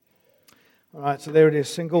All right, so there it is,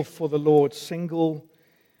 single for the Lord, single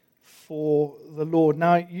for the Lord.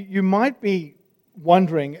 Now, you might be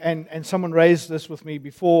wondering, and someone raised this with me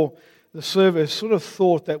before the service, sort of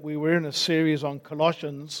thought that we were in a series on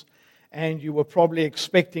Colossians, and you were probably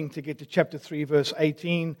expecting to get to chapter 3, verse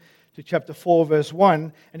 18, to chapter 4, verse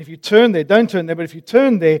 1. And if you turn there, don't turn there, but if you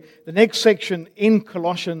turn there, the next section in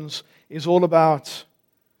Colossians is all about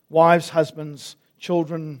wives, husbands,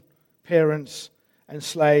 children, parents, and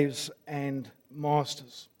slaves and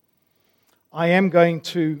masters. I am going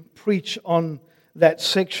to preach on that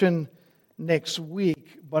section next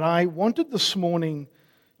week, but I wanted this morning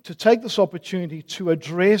to take this opportunity to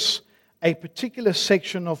address a particular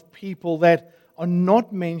section of people that are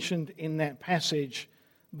not mentioned in that passage,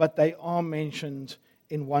 but they are mentioned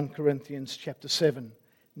in 1 Corinthians chapter 7,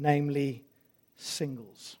 namely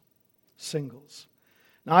singles. Singles.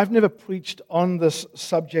 Now, I've never preached on this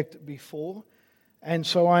subject before, and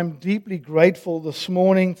so I'm deeply grateful this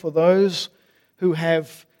morning for those who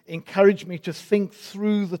have encouraged me to think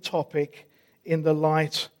through the topic in the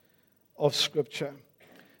light of Scripture.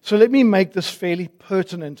 So let me make this fairly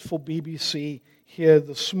pertinent for BBC here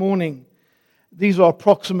this morning. These are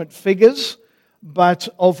approximate figures, but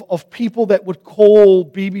of people that would call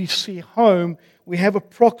BBC home, we have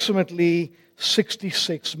approximately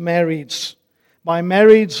 66 marrieds. By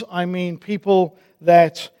marrieds, I mean people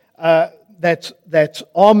that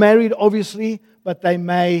are married, obviously, but they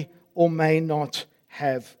may or may not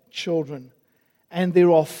have children. And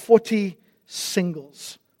there are 40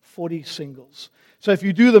 singles. 40 singles. So if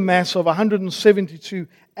you do the maths of 172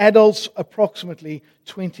 adults, approximately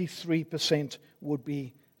 23% would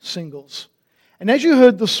be singles. And as you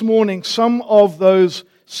heard this morning, some of those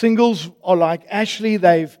singles are like Ashley.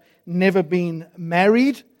 They've never been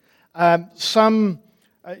married. Some,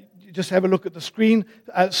 just have a look at the screen.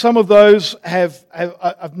 Some of those have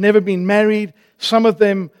never been married. Some of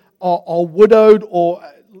them are widowed, or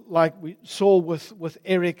like we saw with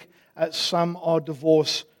Eric, some are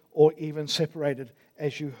divorced or even separated,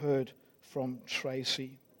 as you heard from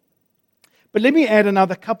Tracy. But let me add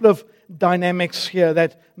another couple of dynamics here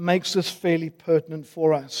that makes this fairly pertinent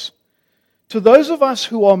for us. To those of us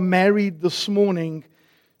who are married this morning,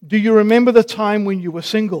 do you remember the time when you were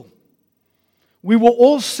single? We were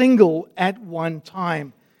all single at one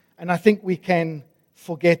time, and I think we can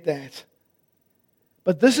forget that.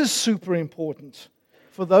 But this is super important.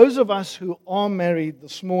 For those of us who are married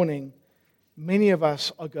this morning, many of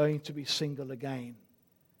us are going to be single again.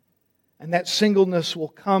 And that singleness will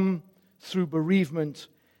come through bereavement,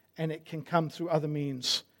 and it can come through other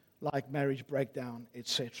means like marriage breakdown,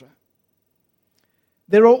 etc.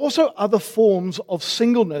 There are also other forms of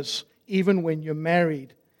singleness even when you're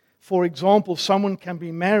married. For example, someone can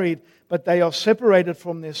be married, but they are separated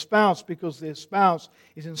from their spouse because their spouse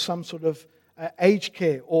is in some sort of aged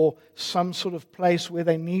care or some sort of place where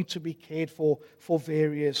they need to be cared for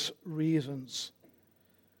various reasons.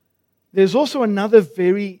 There's also another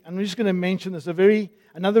I'm just going to mention this,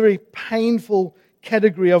 another very painful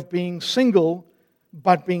category of being single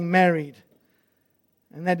but being married.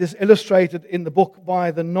 And that is illustrated in the book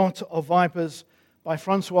by The Knot of Vipers by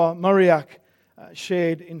Francois Mauriac,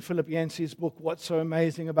 shared in Philip Yancey's book, What's So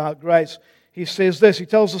Amazing About Grace. He says this, he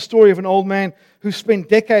tells the story of an old man who spent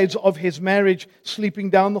decades of his marriage sleeping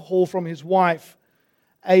down the hall from his wife.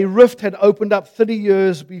 A rift had opened up 30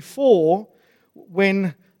 years before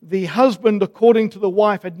when the husband, according to the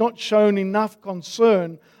wife, had not shown enough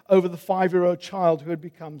concern over the 5-year-old child who had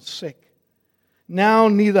become sick. Now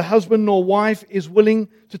neither husband nor wife is willing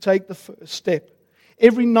to take the first step.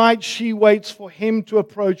 Every night she waits for him to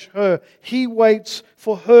approach her. He waits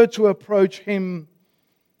for her to approach him.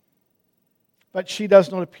 But she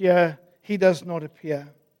does not appear. He does not appear.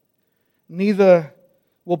 Neither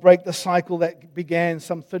will break the cycle that began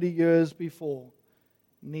some 30 years before.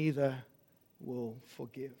 Neither will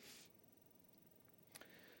forgive.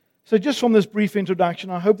 So just from this brief introduction,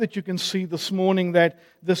 I hope that you can see this morning that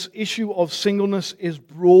this issue of singleness is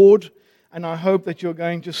broad, and I hope that you're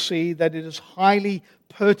going to see that it is highly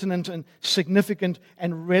pertinent and significant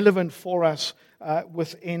and relevant for us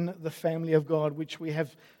within the family of God, which we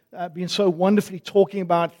have been so wonderfully talking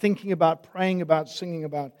about, thinking about, praying about, singing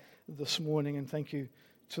about this morning. And thank you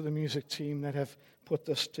to the music team that have put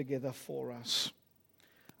this together for us.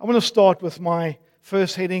 I want to start with my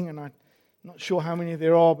first heading, and I'm not sure how many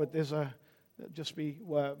there are, but there'll just be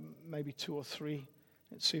maybe 2 or 3.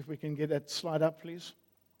 Let's see if we can get that slide up, please.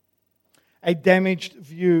 A damaged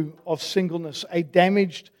view of singleness. A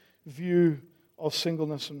damaged view of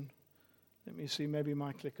singleness. And let me see, maybe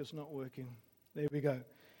my clicker's not working. There we go.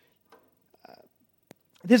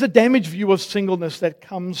 There's a damaged view of singleness that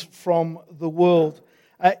comes from the world.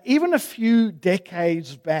 Even a few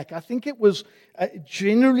decades back, I think it was,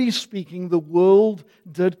 generally speaking, the world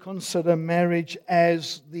did consider marriage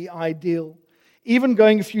as the ideal. Even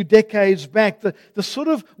going a few decades back, the sort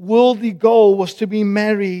of worldly goal was to be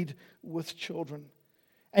married with children.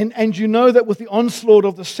 And you know that with the onslaught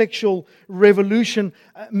of the sexual revolution,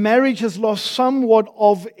 marriage has lost somewhat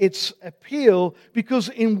of its appeal because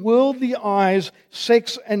in worldly eyes,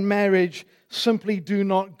 sex and marriage simply do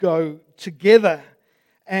not go together.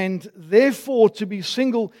 And therefore, to be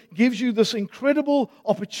single gives you this incredible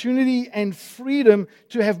opportunity and freedom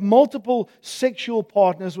to have multiple sexual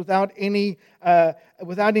partners without any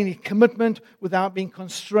commitment, without being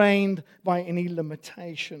constrained by any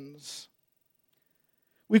limitations.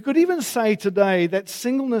 We could even say today that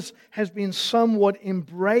singleness has been somewhat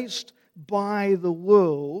embraced by the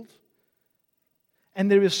world, and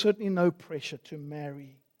there is certainly no pressure to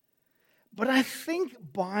marry. But I think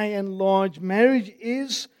by and large, marriage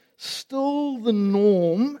is still the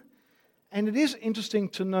norm, and it is interesting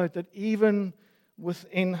to note that even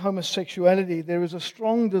within homosexuality, there is a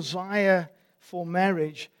strong desire for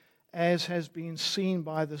marriage, as has been seen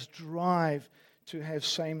by this drive to have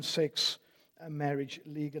same-sex marriage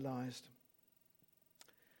legalized.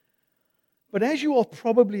 But as you are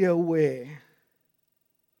probably aware,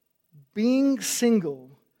 being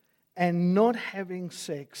single and not having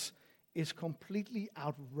sex is completely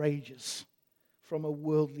outrageous from a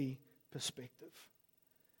worldly perspective.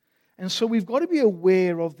 And so we've got to be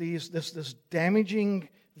aware of this damaging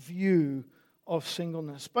view of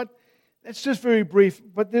singleness. But that's just very brief.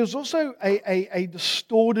 But there's also a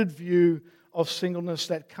distorted view of singleness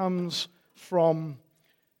that comes from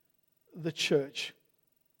the church.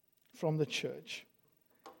 From the church.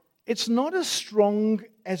 It's not as strong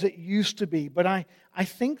as it used to be, but I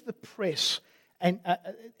think the press, and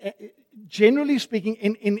generally speaking,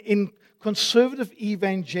 in conservative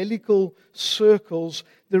evangelical circles,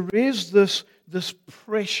 there is this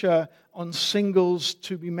pressure on singles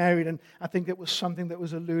to be married, and I think that was something that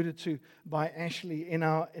was alluded to by Ashley in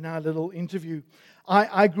our little interview.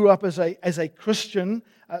 I grew up as a Christian,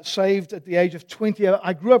 saved at the age of 20.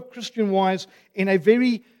 I grew up Christian-wise in a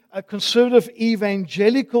very conservative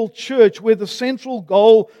evangelical church where the central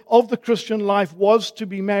goal of the Christian life was to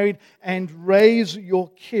be married and raise your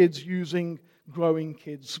kids using Growing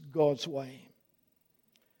Kids God's way.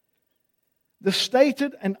 The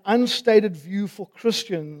stated and unstated view for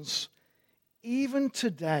Christians, even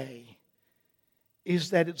today, is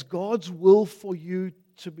that it's God's will for you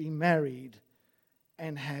to be married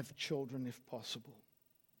and have children if possible.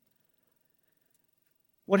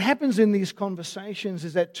 What happens in these conversations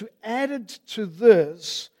is that to add it to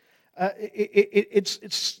this,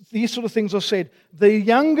 it's these sort of things are said. The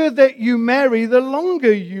younger that you marry, the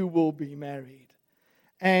longer you will be married.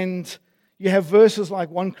 And you have verses like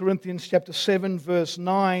 1 Corinthians chapter 7, verse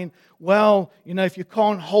 9. Well, if you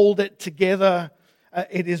can't hold it together,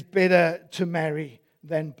 it is better to marry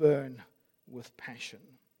than burn with passion.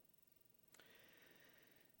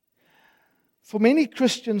 For many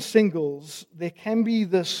Christian singles, there can be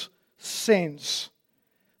this sense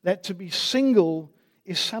that to be single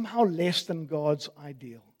is somehow less than God's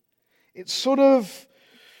ideal. It's sort of,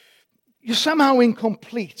 you're somehow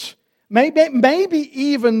incomplete. Maybe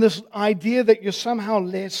even this idea that you're somehow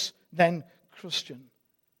less than Christian.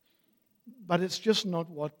 But it's just not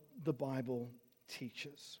what the Bible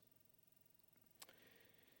teaches.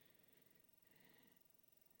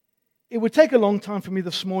 It would take a long time for me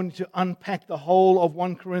this morning to unpack the whole of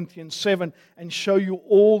 1 Corinthians 7 and show you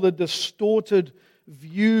all the distorted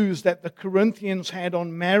views that the Corinthians had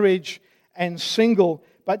on marriage and single.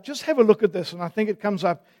 But just have a look at this, and I think it comes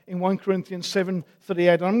up in 1 Corinthians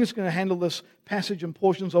 7:38. I'm just going to handle this passage and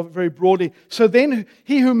portions of it very broadly. So then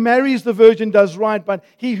he who marries the virgin does right, but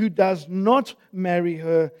he who does not marry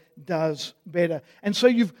her does better. And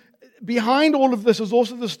so behind all of this is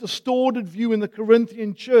also this distorted view in the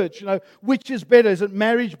Corinthian church. Which is better? Is it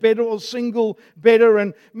marriage better or single better?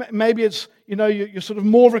 And maybe it's, you're sort of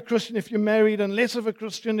more of a Christian if you're married and less of a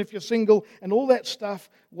Christian if you're single. And all that stuff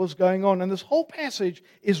was going on. And this whole passage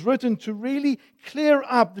is written to really clear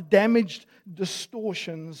up the damaged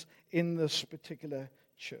distortions in this particular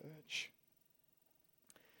church.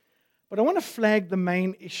 But I want to flag the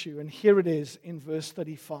main issue, and here it is in verse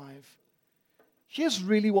 35. Here's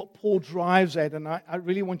really what Paul drives at, and I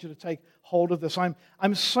really want you to take hold of this.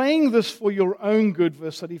 I'm saying this for your own good,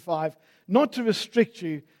 verse 35, not to restrict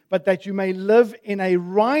you, but that you may live in a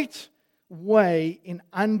right way in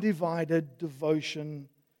undivided devotion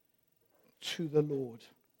to the Lord.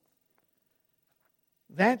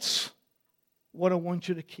 That's what I want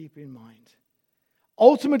you to keep in mind.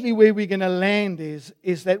 Ultimately, where we're going to land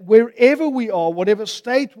is that wherever we are, whatever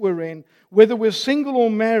state we're in, whether we're single or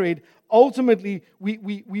married, ultimately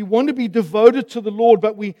we want to be devoted to the Lord,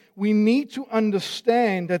 but we need to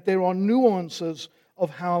understand that there are nuances of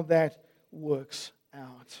how that works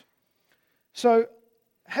out. So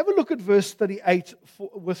have a look at verse 38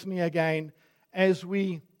 with me again as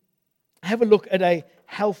we have a look at a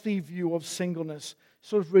healthy view of singleness,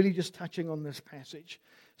 sort of really just touching on this passage.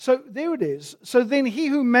 So there it is. So then he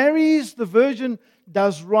who marries the virgin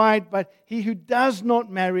does right, but he who does not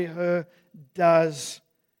marry her does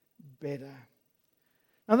better.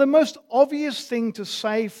 Now the most obvious thing to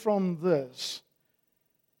say from this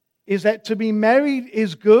is that to be married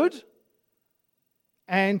is good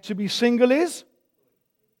and to be single is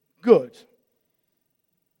good.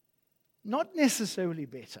 Not necessarily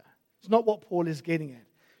better. It's not what Paul is getting at.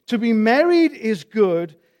 To be married is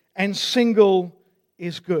good and single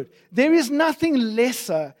is good. There is nothing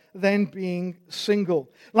lesser than being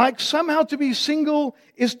single. Like somehow to be single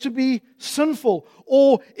is to be sinful.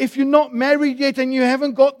 Or if you're not married yet and you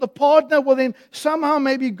haven't got the partner, well then somehow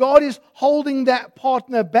maybe God is holding that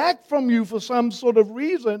partner back from you for some sort of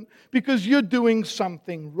reason because you're doing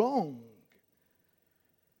something wrong.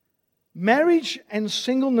 Marriage and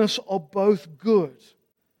singleness are both good.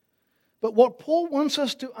 But what Paul wants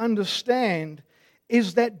us to understand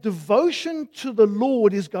is that devotion to the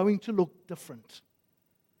Lord is going to look different.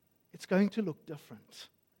 It's going to look different.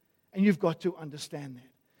 And you've got to understand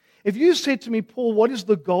that. If you said to me, Paul, what is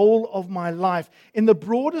the goal of my life? In the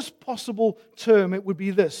broadest possible term, it would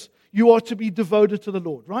be this. You are to be devoted to the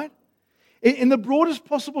Lord, right? In the broadest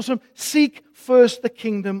possible term, seek first the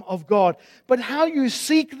kingdom of God. But how you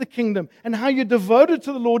seek the kingdom and how you're devoted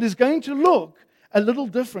to the Lord is going to look a little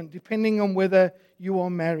different depending on whether you are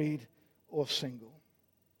married or single.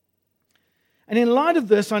 And in light of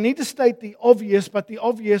this, I need to state the obvious, but the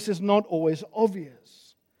obvious is not always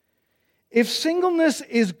obvious. If singleness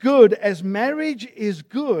is good as marriage is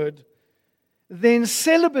good, then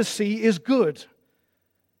celibacy is good.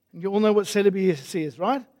 And you all know what celibacy is,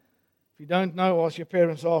 right? If you don't know, ask your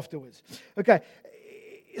parents afterwards. Okay.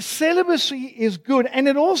 Celibacy is good, and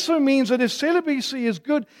it also means that if celibacy is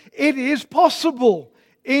good, it is possible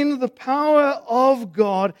in the power of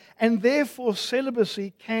God, and therefore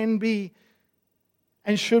celibacy can be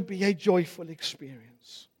and should be a joyful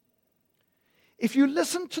experience. If you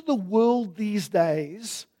listen to the world these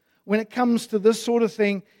days, when it comes to this sort of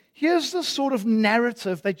thing, here's the sort of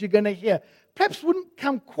narrative that you're going to hear. Perhaps wouldn't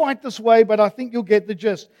come quite this way, but I think you'll get the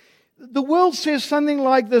gist. The world says something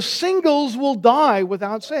like the singles will die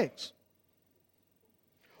without sex.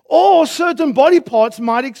 Or certain body parts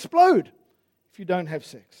might explode if you don't have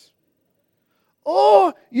sex.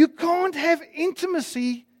 Or you can't have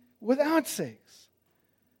intimacy without sex.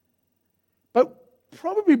 But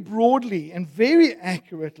probably broadly and very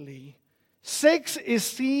accurately, sex is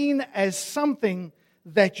seen as something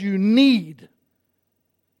that you need,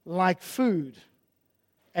 like food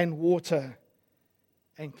and water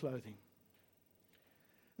and clothing.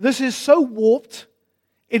 This is so warped,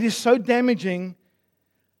 it is so damaging.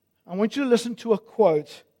 I want you to listen to a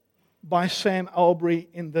quote by Sam Albury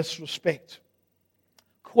in this respect.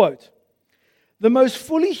 Quote, "The most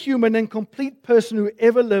fully human and complete person who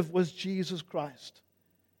ever lived was Jesus Christ.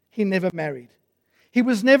 He never married. He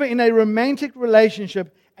was never in a romantic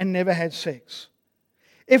relationship and never had sex.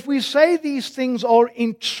 If we say these things are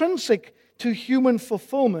intrinsic to human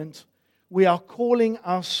fulfillment, we are calling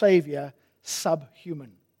our Savior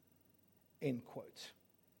subhuman." End quote.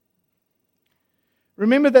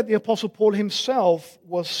 Remember that the Apostle Paul himself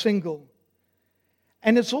was single.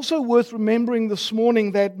 And it's also worth remembering this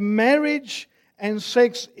morning that marriage and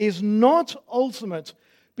sex is not ultimate,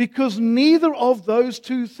 because neither of those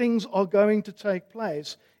two things are going to take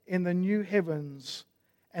place in the new heavens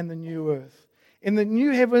and the new earth. In the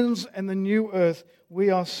new heavens and the new earth, we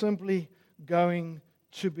are simply going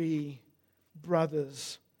to be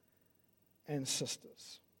brothers and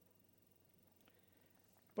sisters.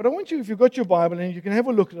 But I want you, if you've got your Bible and you can have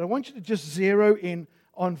a look at it, I want you to just zero in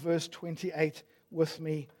on verse 28 with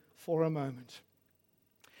me for a moment.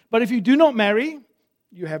 But if you do not marry,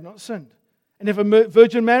 you have not sinned. And if a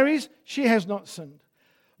virgin marries, she has not sinned.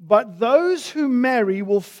 But those who marry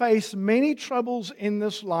will face many troubles in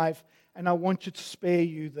this life, and I want you to spare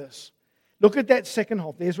you this. Look at that second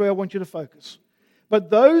half. There's where I want you to focus. But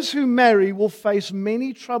those who marry will face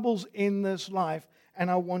many troubles in this life,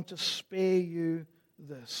 and I want to spare you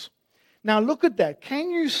this. Now look at that.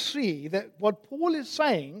 Can you see that what Paul is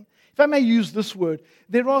saying, if I may use this word,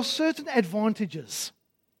 there are certain advantages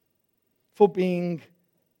for being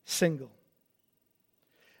single.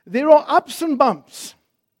 There are ups and bumps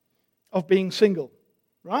of being single,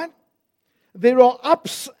 right? There are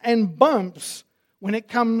ups and bumps when it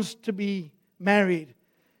comes to be married.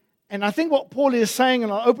 And I think what Paul is saying,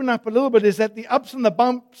 and I'll open up a little bit, is that the ups and the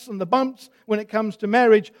bumps when it comes to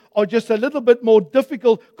marriage are just a little bit more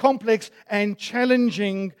difficult, complex, and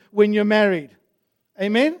challenging when you're married.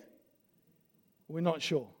 Amen? We're not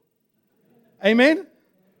sure. Amen?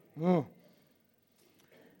 Oh.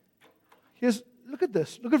 Look at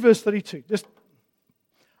this. Look at verse 32.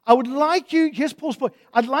 Here's Paul's point.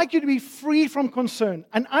 I'd like you to be free from concern.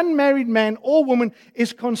 An unmarried man or woman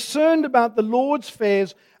is concerned about the Lord's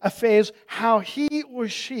affairs, how he or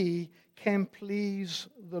she can please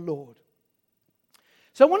the Lord.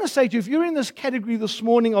 So I want to say to you, if you're in this category this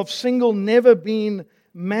morning of single, never been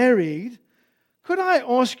married, could I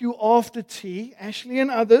ask you after tea, Ashley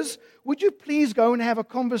and others, would you please go and have a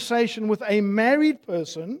conversation with a married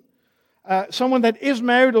person, someone that is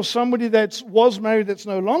married or somebody that was married that's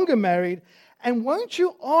no longer married, and won't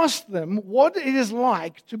you ask them what it is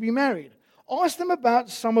like to be married? Ask them about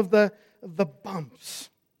some of the bumps.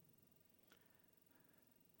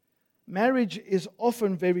 Marriage is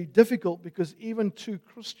often very difficult because even two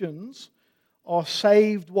Christians are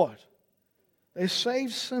saved what? They're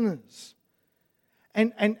saved sinners.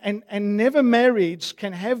 And never marrieds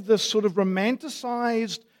can have this sort of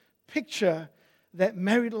romanticized picture that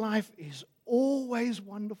married life is always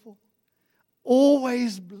wonderful,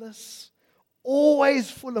 always bliss,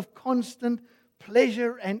 always full of constant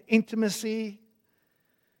pleasure and intimacy.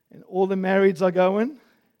 And all the marrieds are going,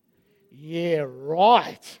 yeah,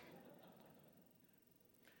 right.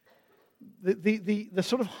 The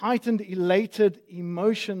sort of heightened, elated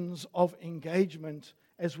emotions of engagement,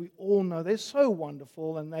 as we all know, they're so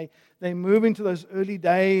wonderful, and they move into those early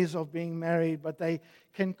days of being married, but they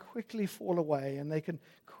can quickly fall away, and they can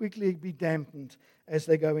quickly be dampened as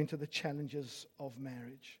they go into the challenges of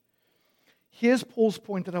marriage. Here's Paul's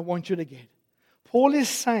point that I want you to get. Paul is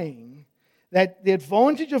saying that the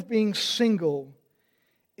advantage of being single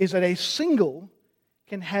is that a single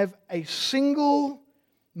can have a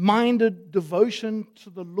single-minded devotion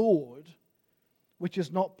to the Lord, which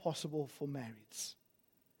is not possible for marrieds.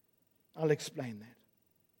 I'll explain that.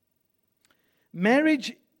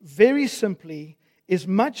 Marriage, very simply, is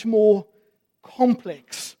much more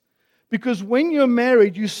complex because when you're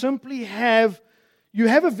married, you simply have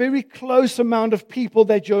a very close amount of people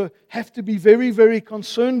that you have to be very, very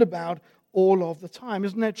concerned about all of the time.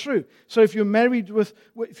 Isn't that true? So if you're married,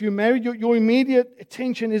 your immediate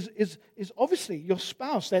attention is obviously your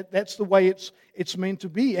spouse. That's the way it's meant to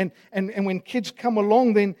be. And when kids come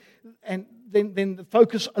along, then the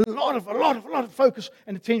focus, a lot of focus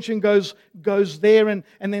and attention goes there, and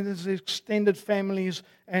then there's the extended families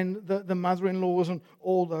and the mother-in-laws and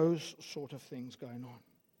all those sort of things going on.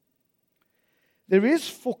 There is,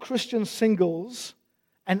 for Christian singles,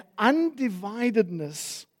 an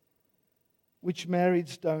undividedness which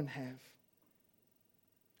marrieds don't have.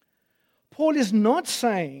 Paul is not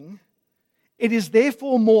saying it is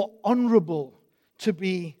therefore more honorable to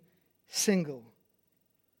be single.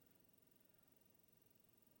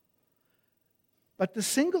 But the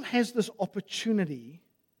single has this opportunity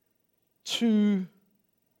to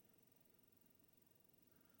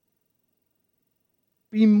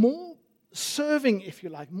be more serving, if you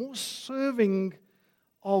like, more serving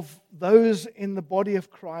of those in the body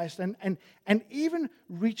of Christ, and even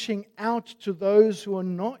reaching out to those who are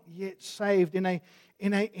not yet saved in a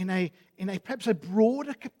perhaps a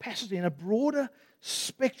broader capacity, in a broader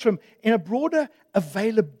spectrum, in a broader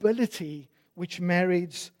availability which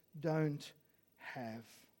marrieds don't have.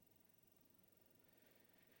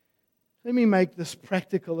 Let me make this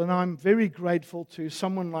practical, and I'm very grateful to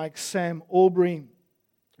someone like Sam Aubrey,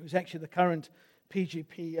 who's actually the current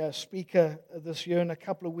PGP speaker this year in a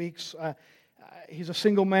couple of weeks. He's a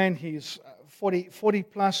single man. He's 40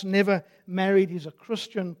 plus, never married. He's a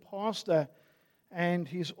Christian pastor, and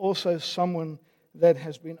he's also someone that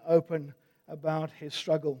has been open about his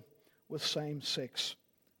struggle with same-sex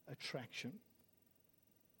attraction.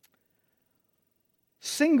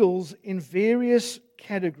 Singles in various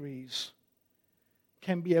categories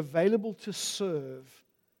can be available to serve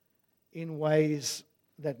in ways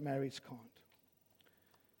that marrieds can't.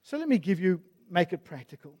 So let me make it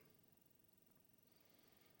practical.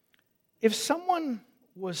 If someone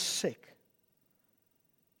was sick,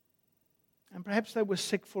 and perhaps they were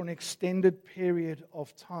sick for an extended period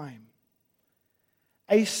of time,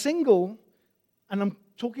 a single, and I'm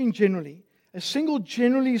talking generally, a single,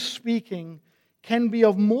 generally speaking, can be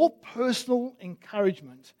of more personal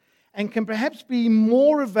encouragement and can perhaps be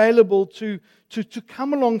more available to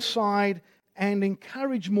come alongside and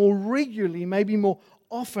encourage more regularly, maybe more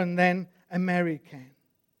often than a married can.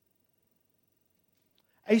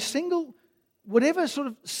 A single, whatever sort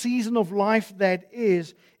of season of life that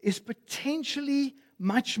is potentially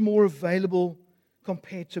much more available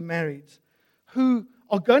compared to marrieds, who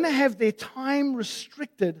are going to have their time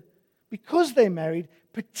restricted because they're married,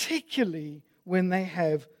 particularly when they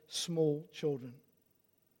have small children.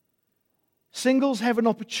 Singles have an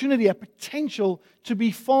opportunity, a potential to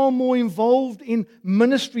be far more involved in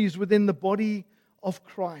ministries within the body of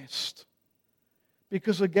Christ.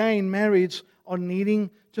 Because again, marrieds are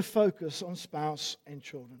needing to focus on spouse and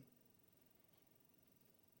children.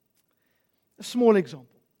 A small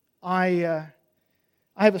example. I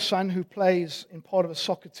have a son who plays in part of a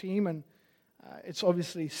soccer team, and it's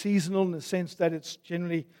obviously seasonal in the sense that it's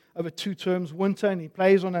generally over 2 terms, winter, and he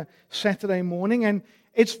plays on a Saturday morning, and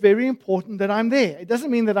it's very important that I'm there. It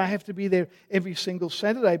doesn't mean that I have to be there every single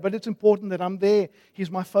Saturday, but it's important that I'm there.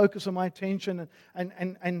 He's my focus and my attention,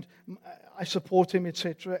 and I support him,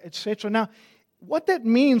 etc., etc. Now, what that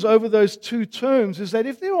means over those 2 terms is that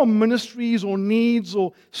if there are ministries or needs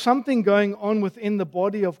or something going on within the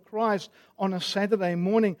body of Christ on a Saturday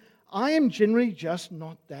morning, I am generally just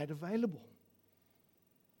not that available.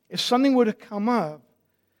 If something were to come up,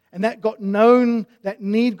 and that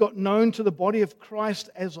need got known to the body of Christ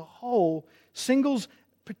as a whole, singles,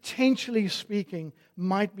 potentially speaking,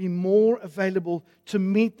 might be more available to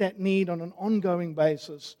meet that need on an ongoing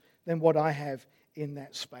basis than what I have in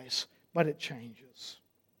that space. But it changes.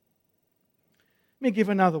 Let me give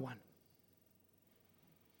another one.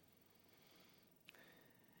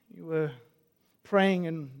 You were praying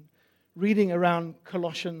and reading around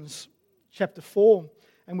Colossians chapter 4,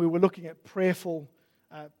 and we were looking at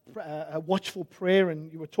watchful prayer,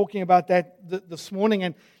 and you were talking about that this morning.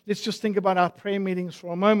 And let's just think about our prayer meetings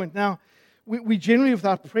for a moment. Now, we generally, with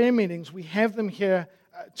our prayer meetings, we have them here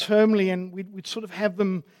termly, and we'd sort of have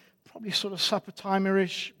them probably sort of supper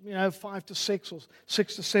timer-ish, 5 to 6 or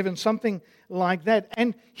 6 to 7, something like that.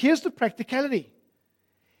 And here's the practicality.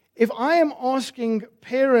 If I am asking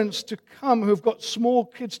parents to come who've got small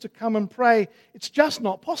kids to come and pray, it's just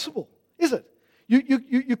not possible, is it?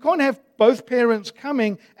 You can't have both parents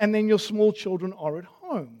coming and then your small children are at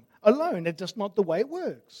home alone. It's just not the way it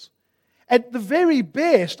works. At the very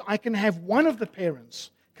best, I can have one of the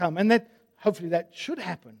parents come, and hopefully that should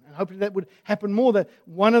happen. And hopefully that would happen more, that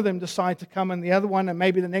one of them decide to come and the other one, and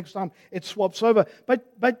maybe the next time it swaps over.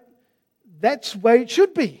 But that's the way it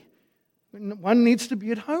should be. One needs to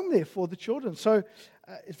be at home there for the children. So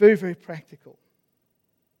it's very, very practical.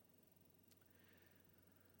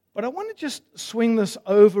 But I want to just swing this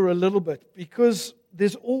over a little bit, because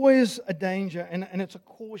there's always a danger, and it's a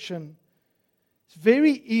caution. It's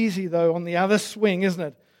very easy, though, on the other swing, isn't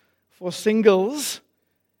it, for singles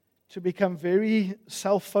to become very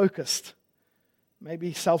self-focused,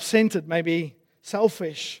 maybe self-centered, maybe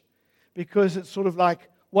selfish, because it's sort of like,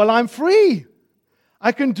 well, I'm free.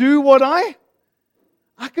 I can do what I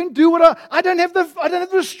don't have the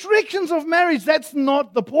restrictions of marriage. That's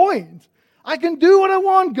not the point. I can do what I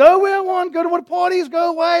want, go where I want, go to what parties, go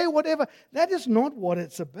away, whatever. That is not what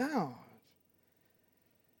it's about.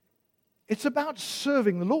 It's about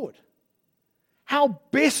serving the Lord. How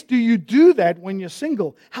best do you do that when you're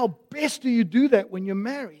single? How best do you do that when you're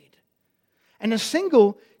married? And a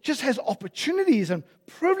single just has opportunities and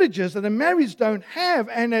privileges that the marrieds don't have,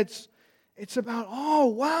 and it's about, oh,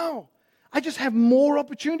 wow, I just have more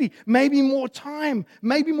opportunity, maybe more time,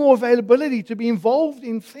 maybe more availability to be involved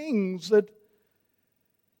in things that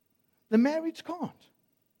the marrieds can't.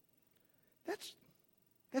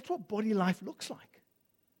 That's what body life looks like.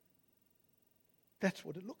 That's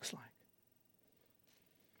what it looks like.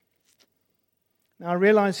 Now, I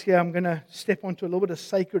realize here I'm going to step onto a little bit of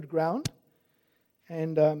sacred ground,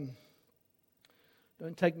 and don't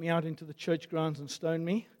take me out into the church grounds and stone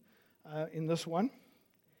me in this one.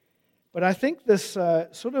 But I think this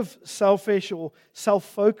sort of selfish or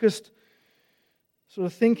self-focused sort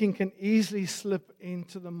of thinking can easily slip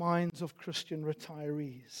into the minds of Christian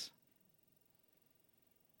retirees.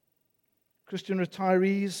 Christian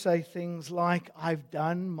retirees say things like, I've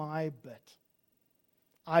done my bit.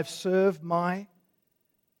 I've served my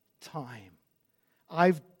time.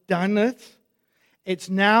 I've done it. It's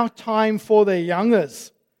now time for the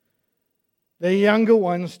youngers, the younger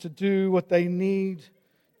ones, to do what they need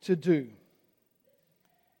to do.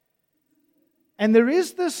 And there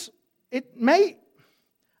is this,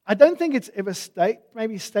 I don't think it's ever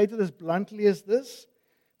maybe stated as bluntly as this,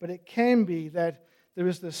 but it can be that there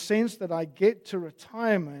is this sense that I get to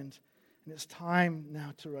retirement and it's time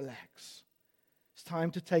now to relax. It's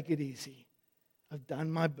time to take it easy. I've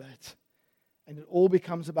done my bit. And it all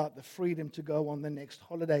becomes about the freedom to go on the next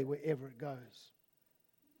holiday wherever it goes.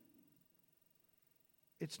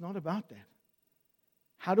 It's not about that.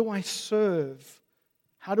 How do I serve?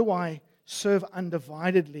 How do I serve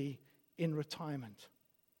undividedly in retirement?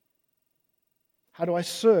 How do I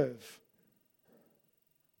serve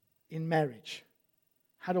in marriage?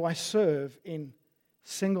 How do I serve in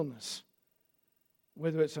singleness?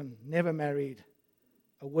 Whether it's a never married,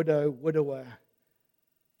 a widow, widower,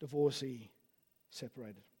 divorcee,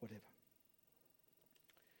 separated, whatever.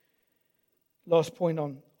 Last point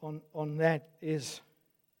on that is,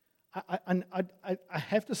 I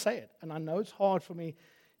have to say it, and I know it's hard for me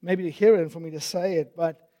maybe to hear it and for me to say it,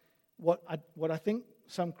 but what I think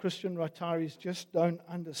some Christian retirees just don't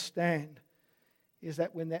understand is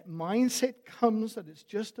that when that mindset comes that it's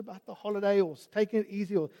just about the holiday or it's taking it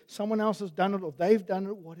easy or someone else has done it or they've done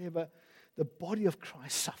it, whatever, the body of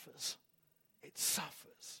Christ suffers. It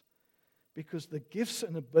suffers because the gifts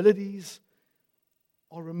and abilities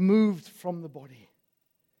are removed from the body.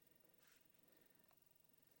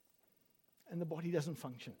 And the body doesn't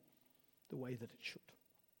function the way that it should.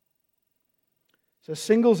 So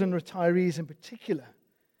singles and retirees in particular,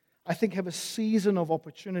 I think, have a season of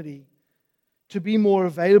opportunity to be more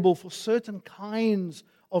available for certain kinds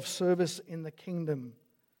of service in the kingdom.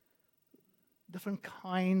 Different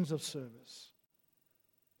kinds of service.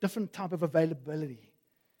 Different type of availability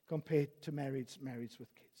compared to marrieds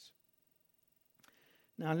with kids.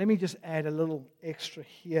 Now, let me just add a little extra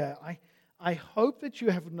here. I hope that you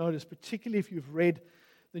have noticed, particularly if you've read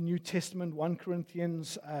the New Testament, 1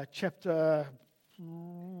 Corinthians chapter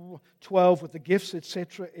 12 with the gifts,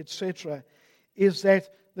 etc., is that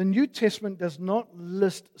the New Testament does not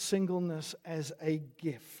list singleness as a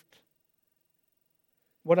gift.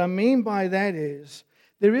 What I mean by that is,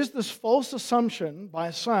 there is this false assumption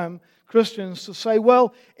by some Christians to say,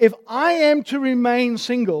 well, if I am to remain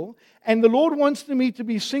single and the Lord wants me to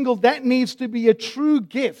be single, that needs to be a true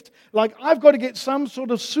gift. Like I've got to get some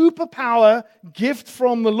sort of superpower gift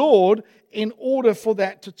from the Lord in order for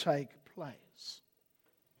that to take place.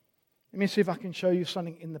 Let me see if I can show you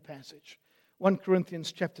something in the passage. 1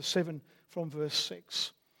 Corinthians chapter 7 from verse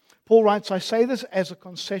 6. Paul writes, I say this as a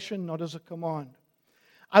concession, not as a command.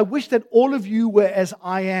 I wish that all of you were as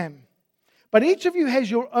I am. But each of you has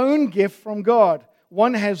your own gift from God.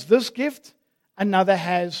 One has this gift, another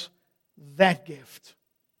has that gift.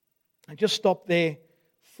 I just stop there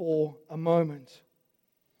for a moment.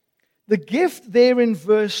 The gift there in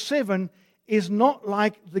verse 7 is not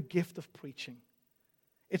like the gift of preaching.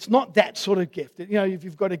 It's not that sort of gift. You know, if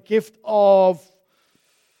you've got a gift of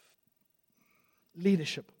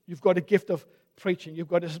leadership, you've got a gift of preaching, you've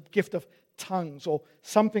got a gift of tongues or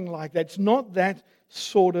something like that. It's not that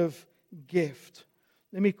sort of gift.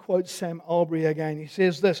 Let me quote Sam Albury again. He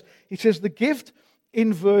says this. He says, the gift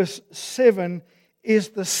in verse 7 is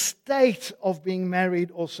the state of being married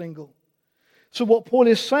or single. So what Paul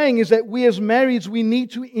is saying is that we as marrieds, we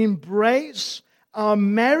need to embrace our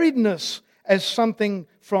marriedness as something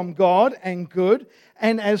from God and good.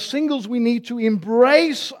 And as singles, we need to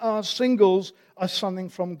embrace our singles as something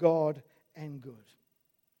from God and good.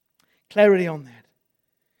 Clarity on that.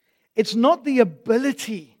 It's not the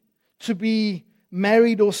ability to be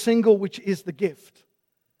married or single which is the gift.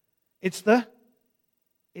 It's the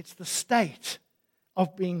state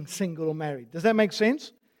of being single or married. Does that make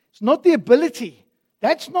sense? It's not the ability.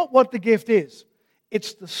 That's not what the gift is.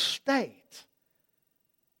 It's the state.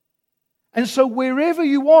 And so wherever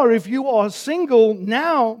you are, if you are single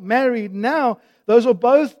now, married now, those are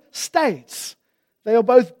both states. They are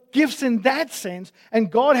both gifts in that sense.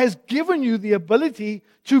 And God has given you the ability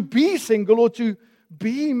to be single or to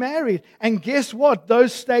be married. And guess what?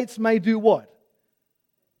 Those states may do what?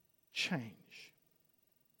 Change.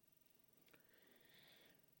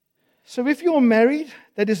 So if you're married,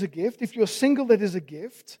 that is a gift. If you're single, that is a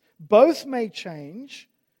gift. Both may change.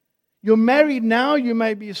 You're married now, you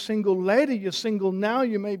may be single later. You're single now,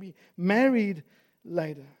 you may be married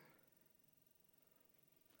later.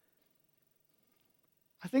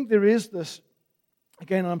 I think there is this,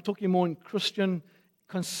 again, I'm talking more in Christian,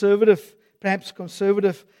 conservative, perhaps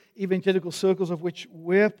conservative evangelical circles of which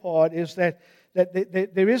we're part, is that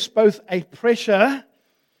there is both a pressure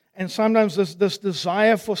and sometimes this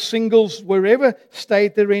desire for singles, wherever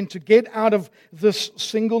state they're in, to get out of this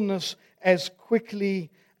singleness as quickly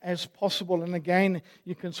as possible. And again,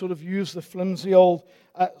 you can sort of use the flimsy old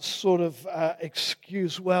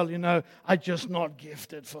excuse, well, I'm just not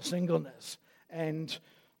gifted for singleness. And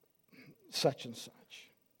such and such.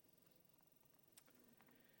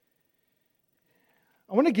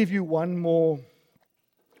 I want to give you one more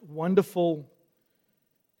wonderful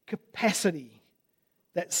capacity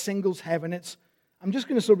that singles have. And I'm just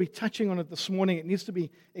going to sort of be touching on it this morning. It needs to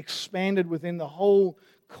be expanded within the whole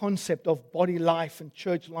concept of body life and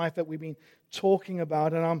church life that we've been talking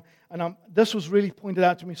about. This was really pointed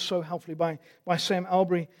out to me so helpfully by Sam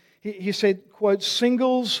Albury. He said, quote,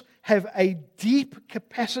 "Singles have a deep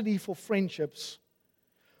capacity for friendships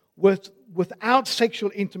without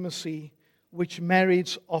sexual intimacy, which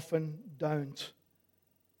marrieds often don't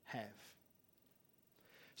have."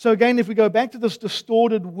 So again, if we go back to this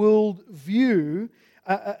distorted world view,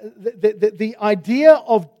 the idea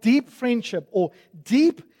of deep friendship or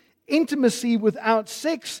deep intimacy without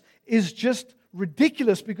sex is just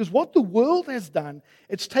ridiculous, because what the world has done,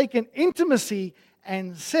 it's taken intimacy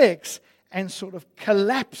and sex and sort of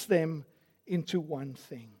collapsed them into one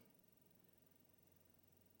thing.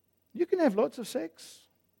 You can have lots of sex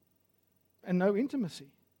and no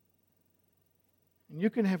intimacy. And you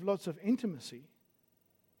can have lots of intimacy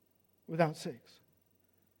without sex.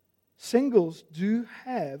 Singles do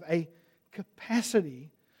have a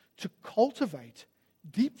capacity to cultivate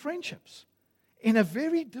deep friendships in a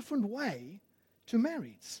very different way to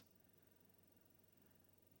marrieds.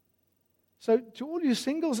 So to all you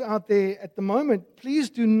singles out there at the moment, please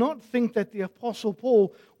do not think that the Apostle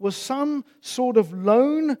Paul was some sort of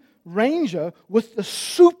lone ranger with the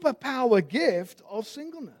superpower gift of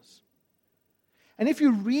singleness. And if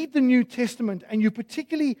you read the New Testament, and you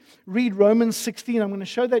particularly read Romans 16, I'm going to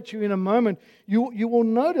show that to you in a moment, you will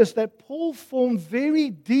notice that Paul formed very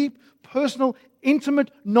deep, personal,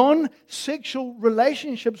 intimate, non-sexual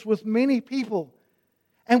relationships with many people.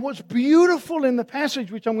 And what's beautiful in the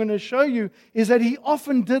passage, which I'm going to show you, is that he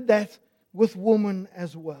often did that with women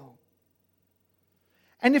as well.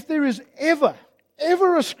 And if there is ever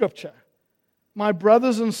a scripture, my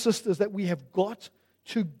brothers and sisters, that we have got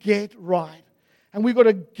to get right, and we've got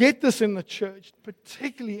to get this in the church,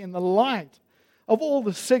 particularly in the light of all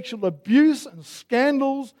the sexual abuse and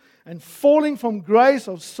scandals and falling from grace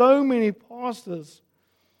of so many pastors,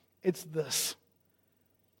 it's this.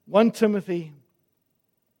 1 Timothy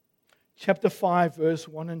chapter 5, verse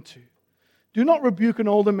 1 and 2. "Do not rebuke an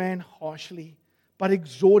older man harshly, but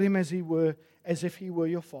exhort him as if he were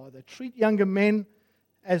your father. Treat younger men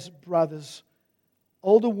as brothers,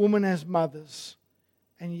 older women as mothers,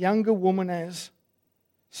 and younger women as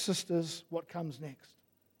sisters." What comes next?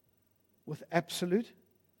 "With absolute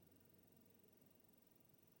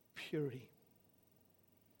purity."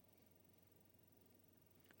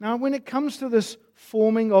 Now, when it comes to this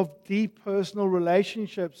forming of deep personal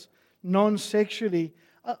relationships non-sexually,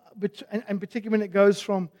 and particularly when it goes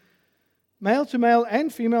from male to male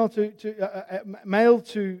and female to male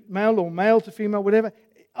to male or male to female, whatever,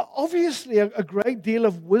 obviously a great deal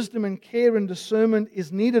of wisdom and care and discernment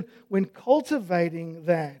is needed when cultivating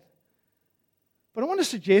that. But I want to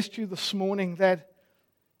suggest to you this morning that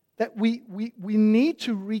we need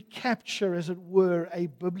to recapture, as it were, a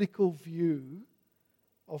biblical view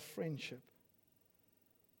of friendship.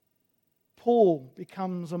 Paul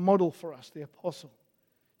becomes a model for us, the apostle.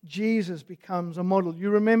 Jesus becomes a model. You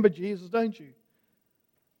remember Jesus, don't you?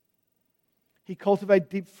 He cultivated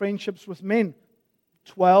deep friendships with men.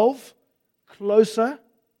 12, closer,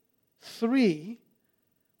 3.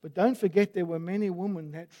 But don't forget, there were many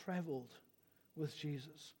women that traveled with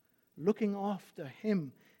Jesus, looking after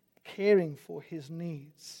him, caring for his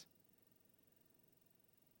needs.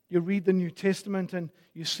 You read the New Testament and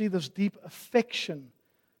you see this deep affection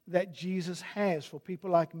that Jesus has for people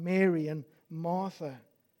like Mary and Martha.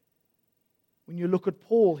 When you look at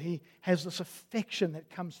Paul, he has this affection that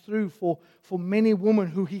comes through for many women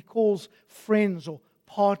who he calls friends or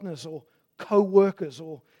partners or co-workers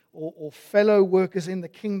or fellow workers in the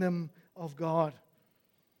kingdom of God.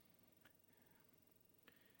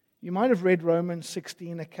 You might have read Romans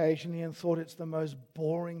 16 occasionally and thought it's the most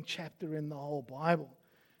boring chapter in the whole Bible,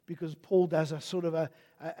 because Paul does a sort of a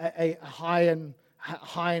high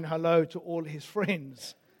and hello to all his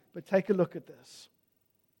friends. But take a look at this.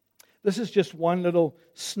 This is just one little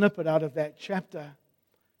snippet out of that chapter.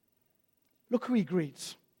 Look who he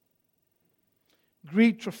greets.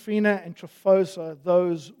 "Greet Tryphena and Tryphosa,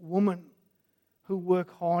 those women who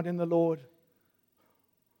work hard in the Lord.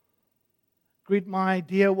 Greet my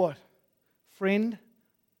dear what? Friend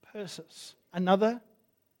Persis, another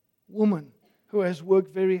woman who has worked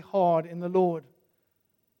very hard in the Lord.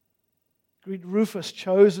 Greet Rufus,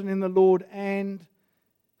 chosen in the Lord, and,"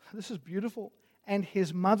 this is beautiful, "and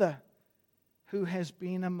his mother, who has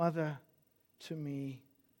been a mother to me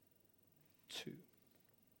too."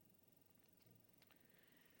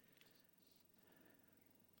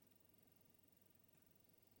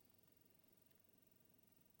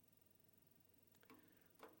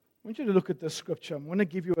 I want you to look at this scripture. I'm going to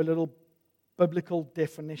give you a little biblical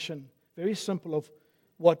definition, very simple, of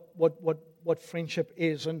what friendship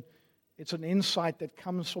is. And it's an insight that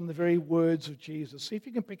comes from the very words of Jesus. See if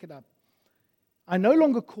you can pick it up. I no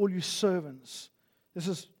longer call you servants. This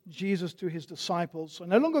is Jesus to his disciples. I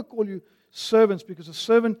no longer call you servants because a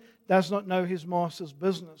servant does not know his master's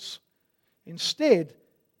business. Instead,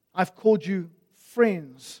 I've called you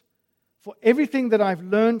friends. For everything that I've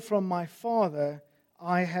learned from my Father,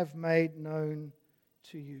 I have made known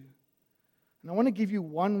to you. And I want to give you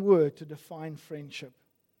one word to define friendship.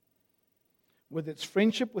 Whether it's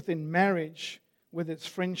friendship within marriage, whether it's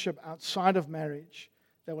friendship outside of marriage,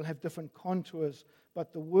 they will have different contours.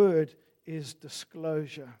 But the word is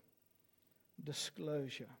disclosure.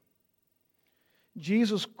 Disclosure.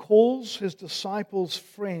 Jesus calls his disciples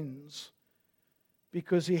friends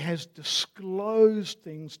because he has disclosed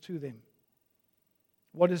things to them.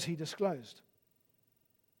 What has he disclosed?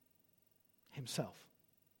 Himself.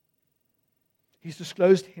 He's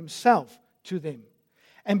disclosed himself to them.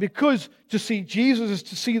 And because to see Jesus is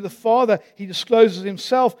to see the Father, he discloses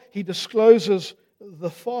himself, he discloses the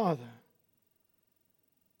Father.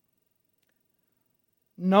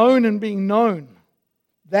 Known and being known,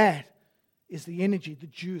 that is the energy, the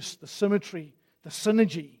juice, the symmetry, the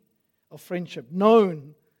synergy of friendship.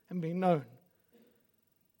 Known and being known.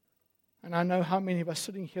 And I know how many of us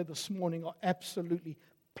sitting here this morning are absolutely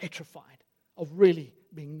petrified of really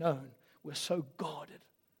being known. We're so guarded.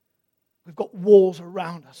 We've got walls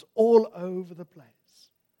around us all over the place.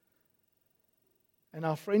 And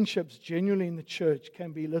our friendships genuinely in the church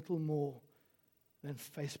can be little more than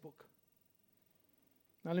Facebook.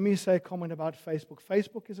 Now let me say a comment about Facebook.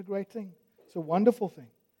 Facebook is a great thing. It's a wonderful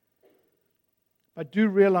thing. But do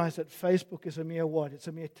realize that Facebook is a mere what? It's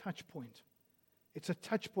a mere touch point. It's a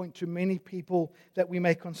touch point to many people that we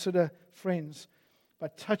may consider friends.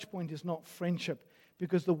 But touch point is not friendship.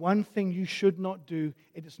 Because the one thing you should not do,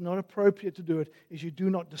 it is not appropriate to do it, is you do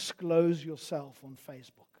not disclose yourself on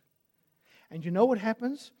Facebook. And you know what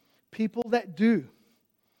happens? People that do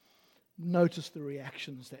notice the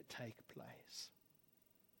reactions that take place.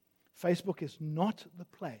 Facebook is not the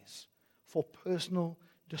place for personal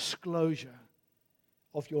disclosure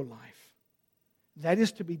of your life. That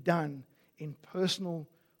is to be done in personal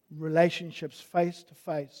relationships, face to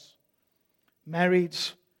face.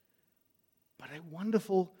 Marrieds, but a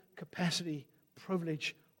wonderful capacity,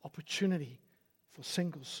 privilege, opportunity for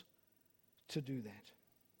singles to do that.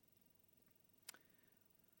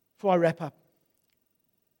 Before I wrap up,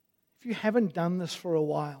 if you haven't done this for a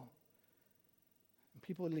while,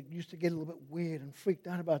 people used to get a little bit weird and freaked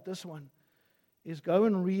out about this one, is go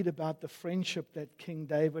and read about the friendship that King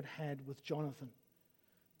David had with Jonathan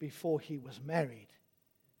before he was married.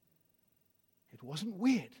 It wasn't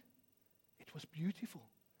weird. It was beautiful.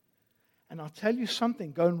 And I'll tell you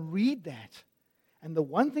something, go and read that. And the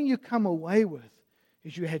one thing you come away with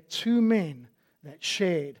is you had two men that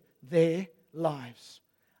shared their lives.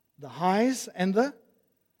 The highs and the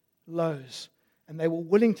lows. And they were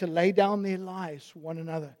willing to lay down their lives for one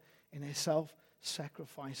another in a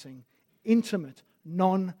self-sacrificing, intimate,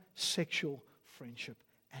 non-sexual friendship.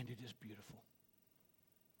 And it is beautiful.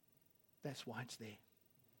 That's why it's there.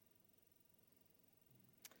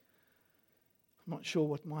 I'm not sure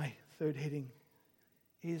what my third heading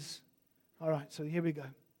is. All right, so here we go.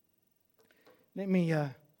 Let me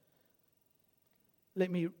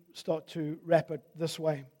start to wrap it this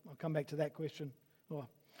way. I'll come back to that question. Or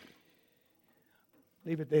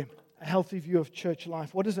leave it there. A healthy view of church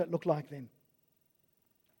life. What does that look like then?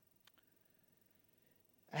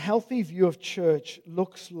 A healthy view of church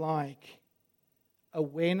looks like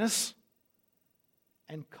awareness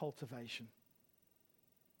and cultivation.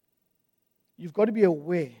 You've got to be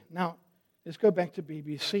aware. Now, let's go back to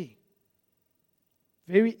BBC.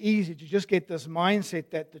 Very easy to just get this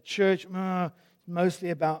mindset that the church is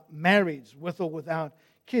mostly about marriage, with or without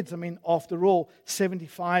kids. I mean, after all,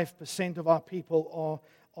 75% of our people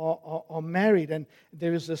are married. And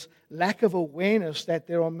there is this lack of awareness that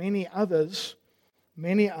there are many others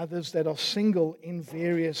that are single in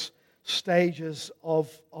various stages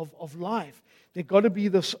of life. There's got to be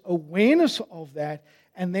this awareness of that.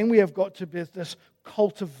 And then we have got to be this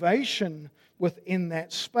cultivation within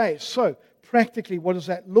that space. So, practically, what does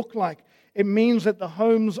that look like? It means that the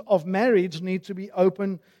homes of marrieds need to be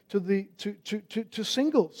open to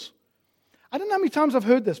singles. I don't know how many times I've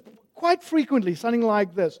heard this, but quite frequently, something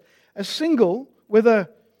like this. A single, whether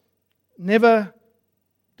never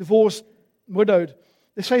divorced, widowed,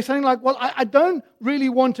 they say something like, well, I don't really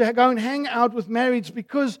want to go and hang out with marrieds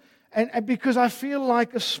because I feel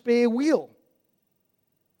like a spare wheel.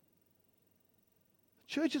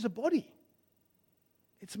 church is a body.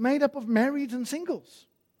 It's made up of marrieds and singles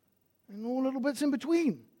and all little bits in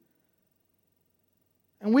between.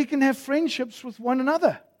 And we can have friendships with one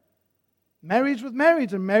another. Marrieds with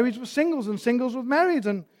marrieds, and marrieds with singles, and singles with marrieds.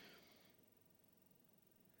 And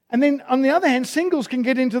then, on the other hand, singles can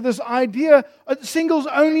get into this idea that singles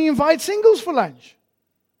only invite singles for lunch.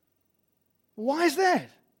 Why is that?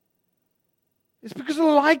 It's because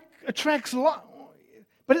like attracts like.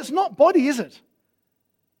 But it's not body, is it?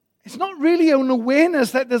 It's not really an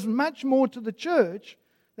awareness that there's much more to the church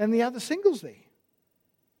than the other singles there.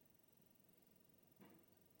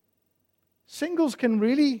 Singles can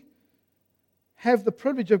really have the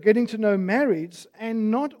privilege of getting to know marrieds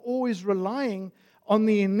and not always relying on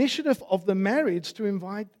the initiative of the marrieds to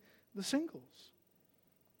invite the singles.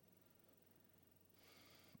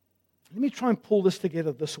 Let me try and pull this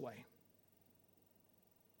together this way.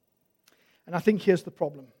 And I think here's the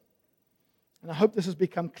problem. And I hope this has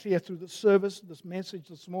become clear through the service, this message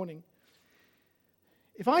this morning.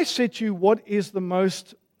 If I said to you, what is the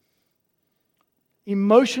most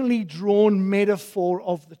emotionally drawn metaphor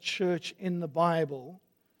of the church in the Bible,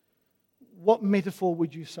 what metaphor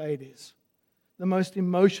would you say it is? The most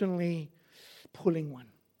emotionally pulling one.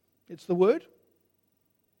 It's the word.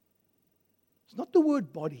 It's not the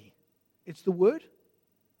word body. It's the word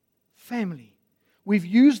family. We've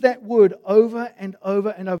used that word over and over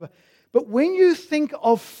and over. But when you think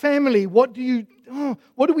of family, what do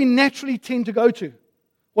we naturally tend to go to?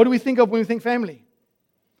 What do we think of when we think family?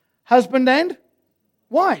 Husband and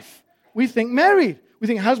wife. We think married. We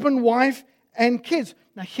think husband, wife, and kids.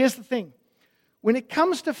 Now here's the thing. When it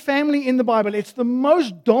comes to family in the Bible, it's the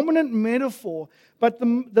most dominant metaphor, but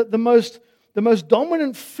the most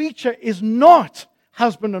dominant feature is not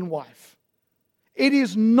husband and wife. It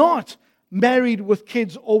is not married with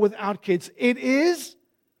kids or without kids. It is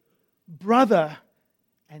brother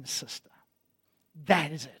and sister.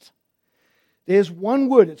 That is it. There's one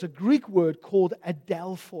word, it's a Greek word called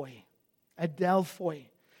adelphoi. Adelphoi.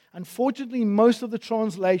 Unfortunately, most of the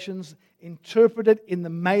translations interpret it in the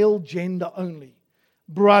male gender only.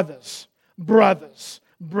 Brothers, brothers,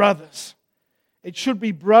 brothers. It should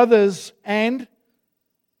be brothers and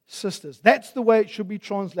sisters. That's the way it should be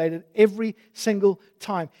translated every single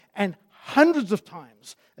time. And hundreds of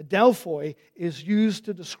times, adelphoi is used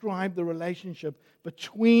to describe the relationship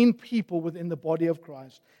between people within the body of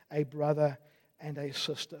Christ, a brother and a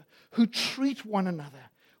sister, who treat one another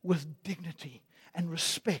with dignity and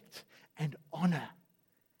respect and honor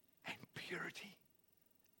and purity.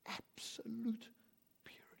 Absolute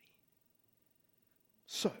purity.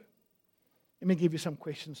 So, let me give you some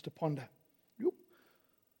questions to ponder.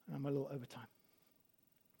 And I'm a little over time.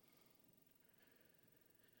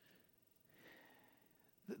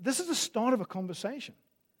 This is the start of a conversation.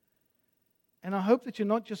 And I hope that you're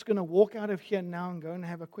not just going to walk out of here now and go and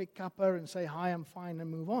have a quick cuppa and say, hi, I'm fine, and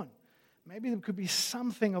move on. Maybe there could be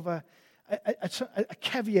something of a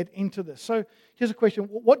caveat into this. So here's a question.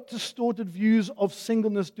 What distorted views of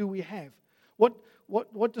singleness do we have?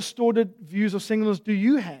 What distorted views of singleness do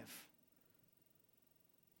you have?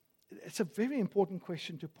 It's a very important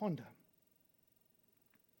question to ponder.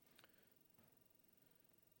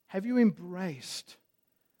 Have you embraced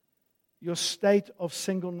your state of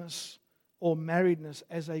singleness or marriedness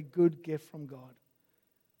as a good gift from God?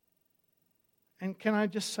 And can I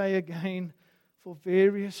just say again, for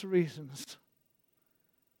various reasons,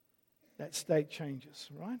 that state changes,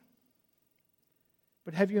 right?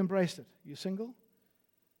 But have you embraced it? You single?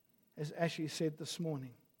 As Ashley said this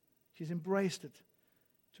morning, she's embraced it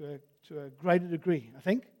to a greater degree, I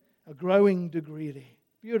think, a growing degree there.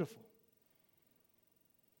 Beautiful.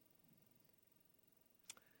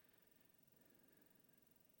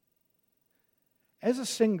 As a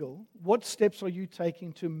single, what steps are you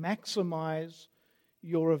taking to maximize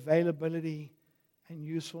your availability and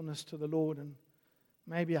usefulness to the Lord? And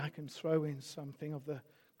maybe I can throw in something of the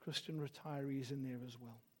Christian retirees in there as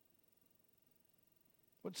well.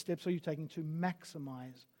 What steps are you taking to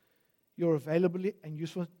maximize your availability and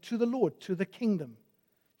usefulness to the Lord, to the kingdom,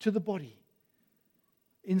 to the body,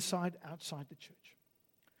 inside, outside the church?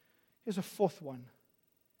 Here's a fourth one.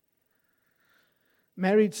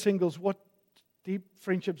 Married singles, what deep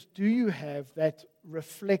friendships do you have that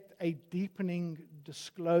reflect a deepening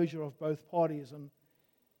disclosure of both parties? And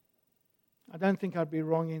I don't think I'd be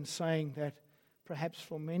wrong in saying that perhaps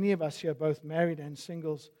for many of us here, both married and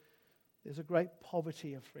singles, there's a great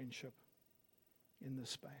poverty of friendship in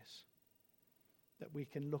this space that we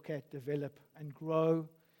can look at, develop, and grow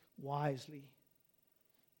wisely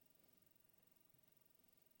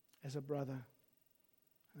as a brother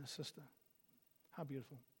and a sister. How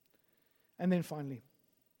beautiful. And then finally,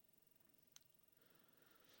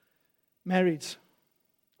 Marrieds,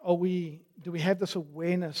 do we have this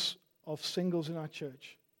awareness of singles in our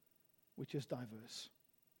church, which is diverse?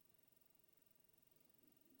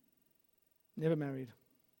 Never married,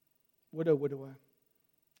 widow, widower,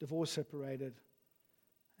 divorced, separated,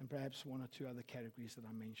 and perhaps one or two other categories that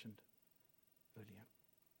I mentioned earlier.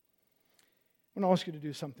 I want to ask you to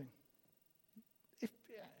do something.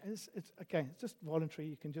 It's okay, it's just voluntary.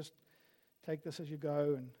 You can just take this as you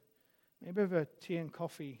go, and maybe over tea and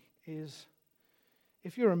coffee is,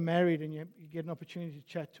 if you're married and you get an opportunity to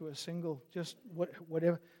chat to a single, just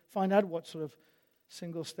whatever, find out what sort of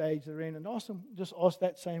single stage they're in, and ask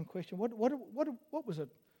that same question. What was it?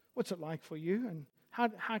 What's it like for you? And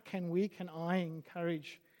how can I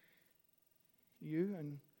encourage you?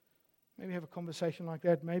 And maybe have a conversation like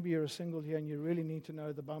that. Maybe you're a single here and you really need to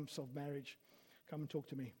know the bumps of marriage. Come and talk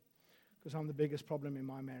to me, because I'm the biggest problem in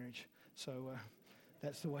my marriage. So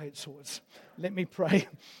that's the way it sorts. Let me pray.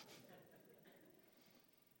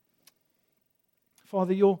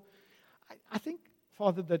 Father, I think,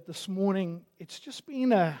 Father, that this morning it's just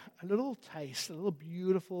been a little taste, a little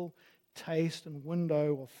beautiful taste and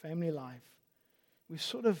window of family life.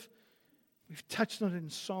 We've touched on it in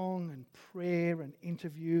song and prayer and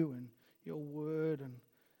interview and your word. And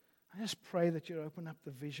I just pray that you open up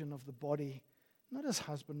the vision of the body, not as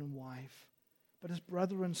husband and wife, but as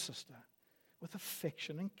brother and sister, with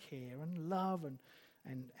affection and care and love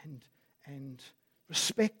and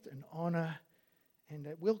respect and honor. And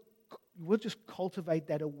that we'll just cultivate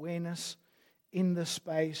that awareness in this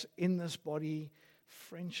space, in this body.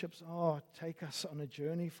 Friendships, take us on a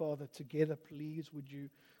journey, Father, together, please. Would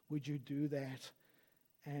you do that?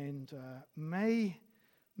 And may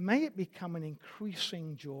it become an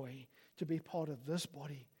increasing joy to be part of this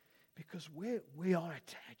body, because we are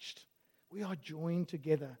attached. We are joined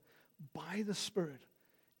together by the Spirit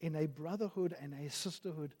in a brotherhood and a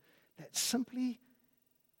sisterhood that simply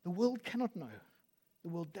the world cannot know. The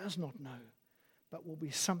world does not know, but will be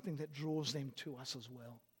something that draws them to us as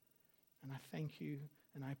well. And I thank you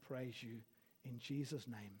and I praise you in Jesus'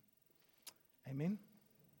 name. Amen.